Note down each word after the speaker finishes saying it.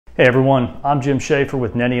Hey everyone, I'm Jim Schaefer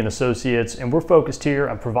with Nenni Associates, and we're focused here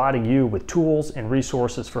on providing you with tools and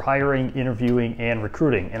resources for hiring, interviewing, and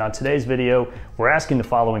recruiting. And on today's video, we're asking the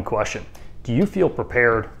following question. Do you feel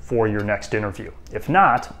prepared for your next interview? If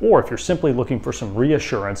not, or if you're simply looking for some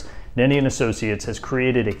reassurance, Nenni Associates has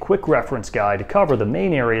created a quick reference guide to cover the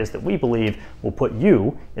main areas that we believe will put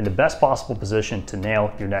you in the best possible position to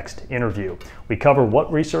nail your next interview. We cover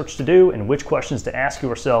what research to do and which questions to ask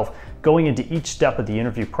yourself going into each step of the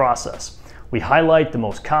interview process. We highlight the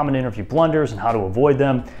most common interview blunders and how to avoid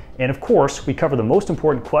them. And of course, we cover the most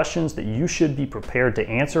important questions that you should be prepared to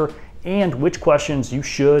answer and which questions you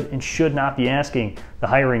should and should not be asking the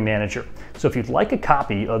hiring manager. So if you'd like a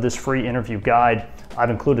copy of this free interview guide, I've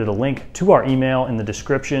included a link to our email in the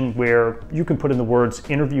description where you can put in the words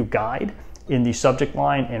interview guide in the subject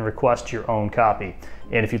line and request your own copy.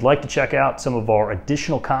 And if you'd like to check out some of our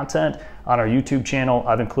additional content on our YouTube channel,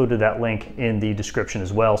 I've included that link in the description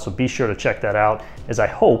as well. So be sure to check that out, as I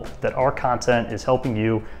hope that our content is helping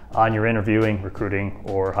you on your interviewing, recruiting,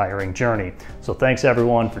 or hiring journey. So thanks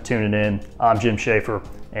everyone for tuning in. I'm Jim Schaefer,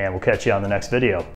 and we'll catch you on the next video.